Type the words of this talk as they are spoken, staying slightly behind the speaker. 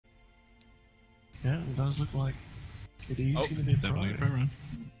Yeah, it does look like it is going to be a pro. Definitely a pro run.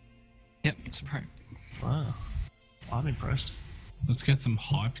 Yep, it's a pro. Wow. I'm impressed. Let's get some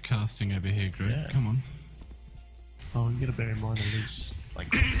hype casting over here, Greg. Yeah. Come on. Oh, you got to bear in mind that it is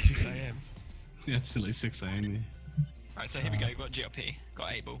like 6 a.m. Yeah, it's at least 6 a.m. Right, so here we go. We've got GLP,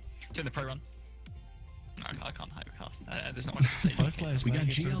 got 8 ball. Doing the pro run. No, I can't hypercast. There's not much to say. Both players We got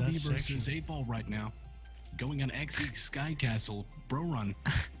making it through GLB that versus section. 8 ball right now. Going on XE Sky Castle, bro run.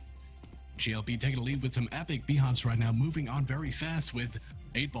 GLP taking a lead with some epic B-hops right now, moving on very fast with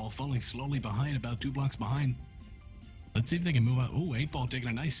 8 ball falling slowly behind, about 2 blocks behind. Let's see if they can move out. Ooh, 8 ball taking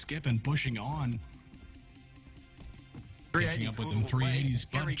a nice skip and pushing on. Picking up with them 380s,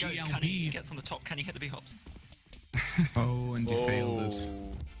 but Here he goes. Can he GLP. gets on the top? Can he hit the B-hops? Oh, and he failed it.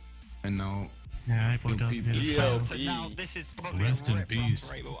 And now Yeah, April does You'll get be- a Yeah. foul. So now this is probably Rest a in rip run peace.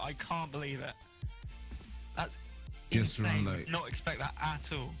 for Abel. I can't believe it. That's Yes, insane. Run, like- Not expect that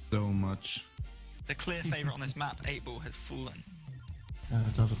at all. so much. The clear favourite on this map, 8 ball, has fallen.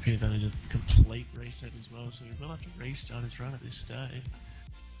 It does appear that it's a complete reset as well, so we will have to restart his run at this stage.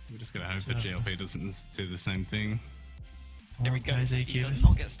 We're just gonna hope So- that GLP doesn't do the same thing. There he Oh, goes. KZ He does Kiveth.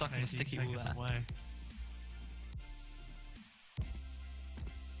 not get stuck on the KZ sticky taking wall it there. away.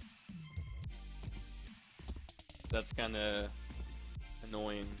 That's kind of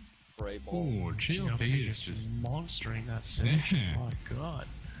annoying for a ball. Oh, GLP is just monstering that section. Yeah. My god.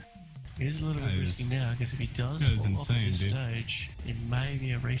 It is a little This bit guy risky is- now, because if he does this guy is fall off at insane, this dude. stage, it may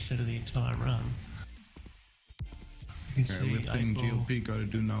be a reset of the entire run. You can see Everything 8 ball. GLP gotta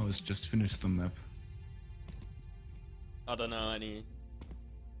do now is just finish the map. I don't know any.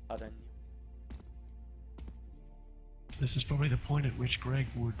 I don't. This is probably the point at which Greg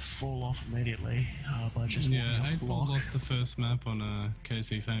would fall off immediately by just walking Yeah, off 8 ball block. lost the first map on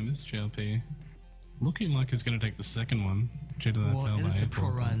KC Famous GLP. Looking like he's gonna take the second one due to that Well, fail by it's a 8 pro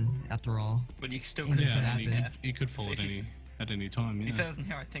ball. run after all. But you still Yeah, could Yeah, have and been there. he could fall If at any time. If he Yeah. fails in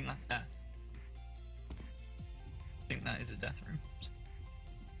here, I think that's death. I think that is a death room.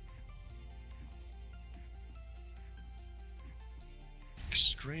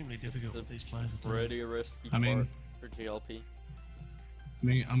 Extremely difficult what these players are doing. Pretty risky I mean- part for GLP. I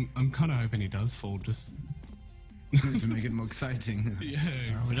mean, I'm kind of hoping he does fall. Just To make it more exciting.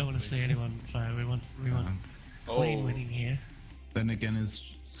 yeah. We don't want to see anyone fail. We want clean Oh. winning here. Then again,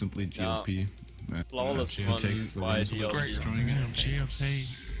 it's simply GLP. Flawless He run takes the by wins. GLP. Great scoring Yeah, out. GOP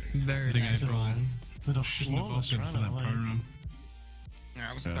Very I think nice April run. with a shouldn't have flawless opted run for that pro away. run. Yeah,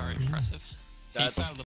 that was Yeah. very impressive. He That's failed the